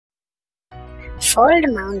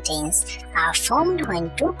Fold mountains are formed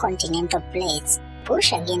when two continental plates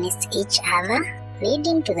push against each other,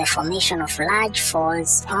 leading to the formation of large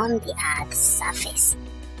folds on the Earth's surface.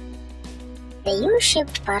 The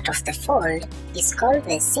U-shaped part of the fold is called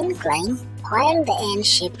the syncline, while the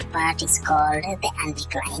N-shaped part is called the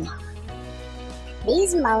anticline.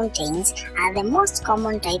 These mountains are the most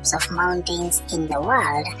common types of mountains in the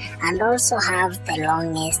world and also have the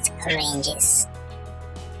longest ranges.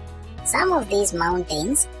 Some of these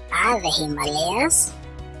mountains are the Himalayas,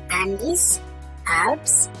 Andes,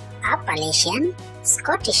 Alps, Appalachian,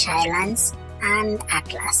 Scottish Highlands, and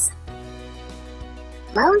Atlas.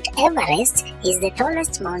 Mount Everest is the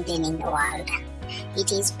tallest mountain in the world.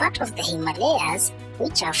 It is part of the Himalayas,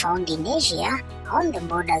 which are found in Asia on the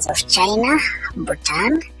borders of China,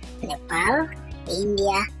 Bhutan, Nepal,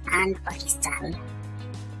 India, and Pakistan.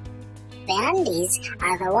 The Andes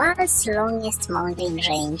are the world's longest mountain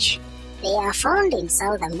range. They are found in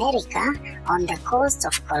South America on the coasts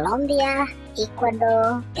of Colombia,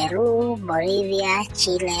 Ecuador, Peru, Bolivia,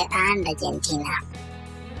 Chile, and Argentina.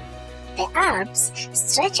 The Alps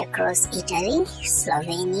stretch across Italy,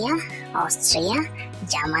 Slovenia, Austria,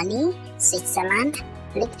 Germany, Switzerland,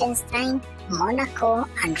 Lichtenstein, Monaco,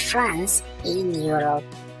 and France in Europe.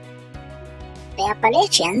 The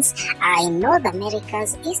Appalachians are in North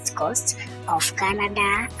America's east coast of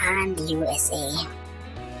Canada and USA.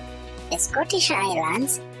 The Scottish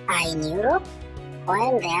Highlands are in Europe,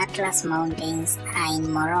 while the Atlas Mountains are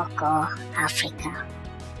in Morocco, Africa.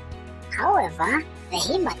 However, the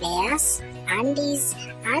Himalayas, Andes,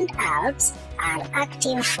 and Alps are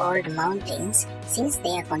active fold mountains since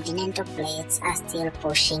their continental plates are still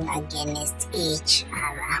pushing against each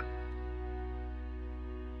other.